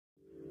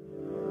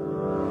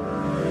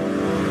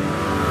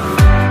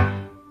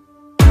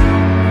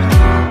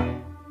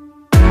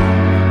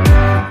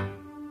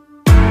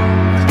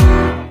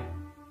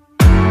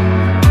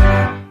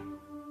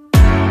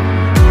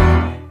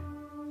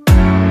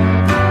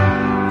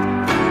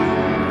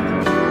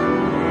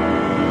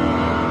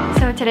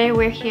Today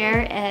we're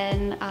here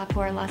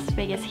for Las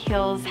Vegas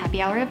Hills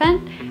Happy Hour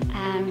event,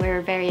 and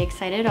we're very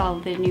excited, all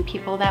the new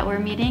people that we're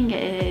meeting.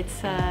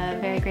 It's a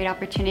very great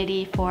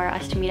opportunity for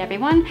us to meet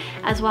everyone,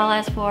 as well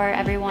as for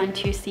everyone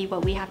to see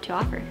what we have to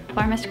offer.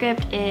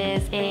 Phamrascipt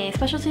is a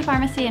specialty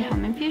pharmacy and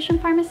home infusion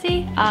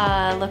pharmacy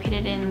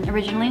located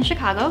originally in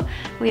Chicago.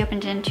 We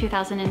opened in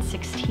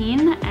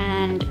 2016,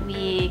 and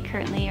we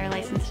currently are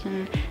licensed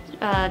in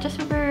just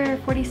over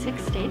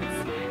 46 states.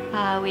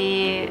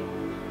 We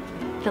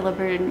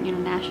delivered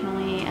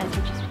nationally as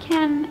much as we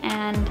can,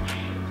 and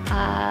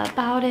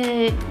about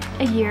a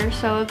year or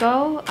so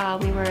ago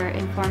we were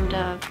informed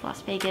of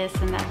Las Vegas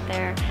and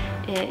that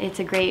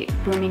it's a great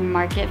booming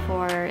market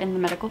in the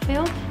medical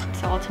field.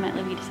 So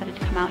ultimately we decided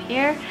to come out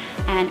here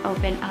and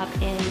open up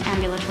an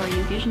ambulatory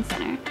infusion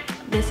center.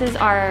 This is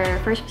our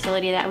first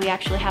facility that we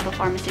actually have a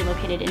pharmacy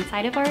located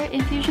inside of our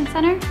infusion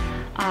center.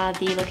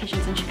 The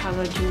locations in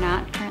Chicago do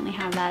not currently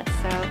have that,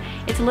 so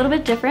it's a little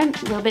bit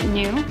different, a little bit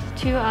new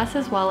to us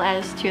as well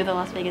as to the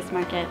Las Vegas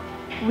market.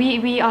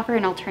 We offer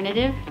an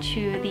alternative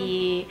to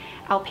the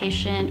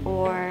outpatient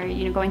or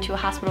going to a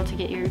hospital to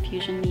get your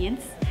infusion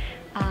needs.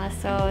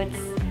 So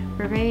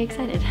we're very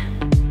excited.